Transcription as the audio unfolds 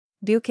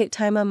Bukit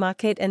Timah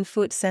Market and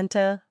Food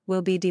Centre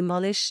will be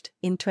demolished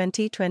in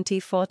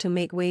 2024 to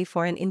make way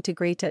for an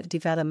integrated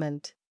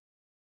development.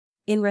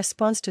 In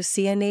response to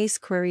CNA's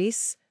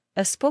queries,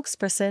 a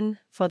spokesperson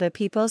for the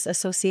People's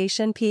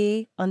Association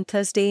PA on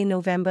Thursday,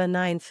 November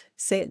 9,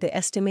 said the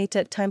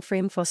estimated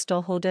timeframe for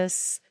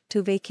stallholders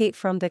to vacate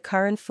from the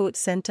current food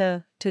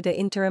centre to the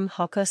interim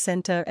hawker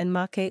centre and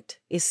market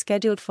is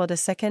scheduled for the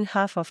second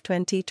half of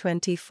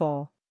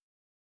 2024.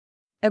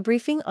 A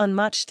briefing on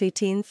March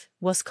 13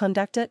 was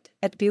conducted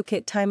at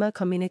Bukit Timah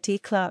Community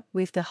Club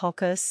with the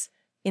hawkers,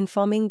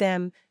 informing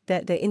them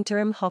that the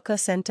interim hawker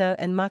centre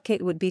and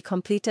market would be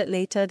completed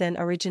later than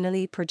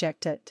originally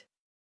projected.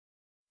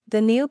 The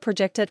new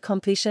projected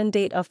completion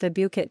date of the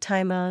Bukit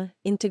Timah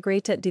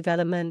integrated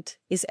development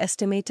is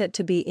estimated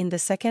to be in the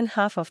second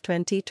half of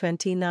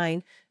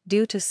 2029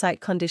 due to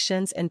site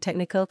conditions and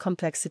technical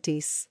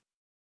complexities.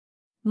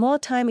 More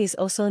time is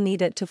also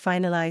needed to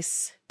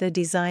finalize the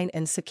design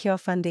and secure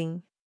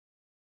funding,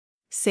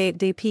 said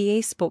the PA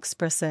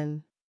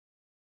spokesperson.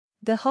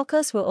 The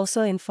hawkers were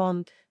also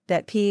informed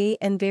that PA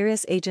and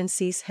various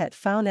agencies had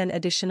found an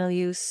additional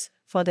use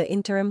for the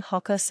interim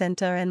hawker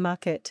centre and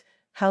market,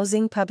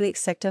 housing public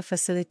sector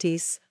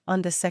facilities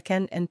on the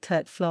second and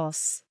third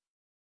floors.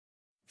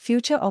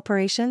 Future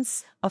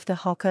operations of the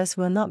hawkers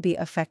will not be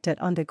affected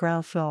on the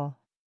ground floor.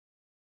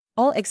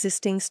 All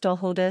existing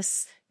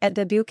stallholders at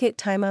the Bukit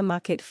Timah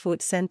Market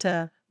Food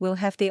Centre will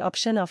have the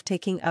option of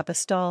taking up a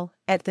stall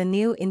at the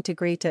new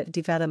integrated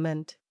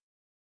development,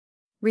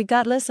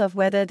 regardless of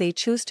whether they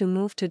choose to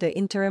move to the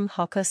interim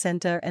hawker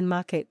centre and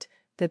market,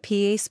 the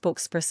PA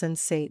spokesperson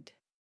said.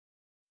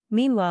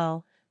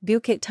 Meanwhile,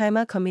 Bukit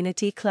Timah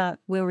Community Club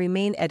will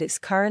remain at its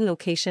current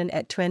location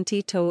at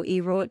 20 Toh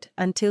E Road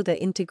until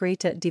the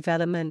integrated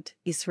development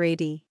is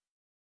ready.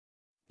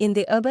 In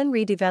the Urban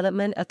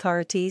Redevelopment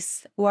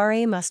Authority's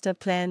URA Master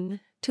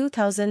Plan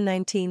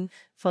 2019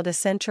 for the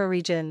Central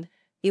Region,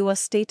 it was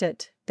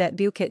stated that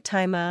Bukit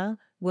Timah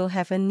will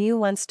have a new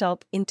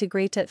one-stop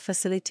integrated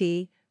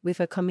facility with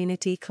a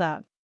community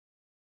club,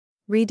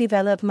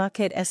 redeveloped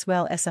market as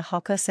well as a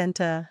hawker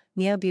centre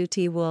near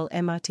Beauty World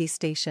MRT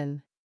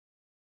station.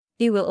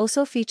 It will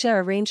also feature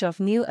a range of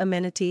new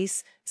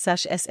amenities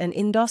such as an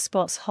indoor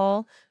sports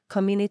hall,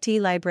 community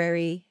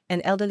library,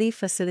 and elderly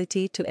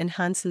facility to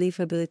enhance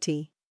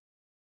livability.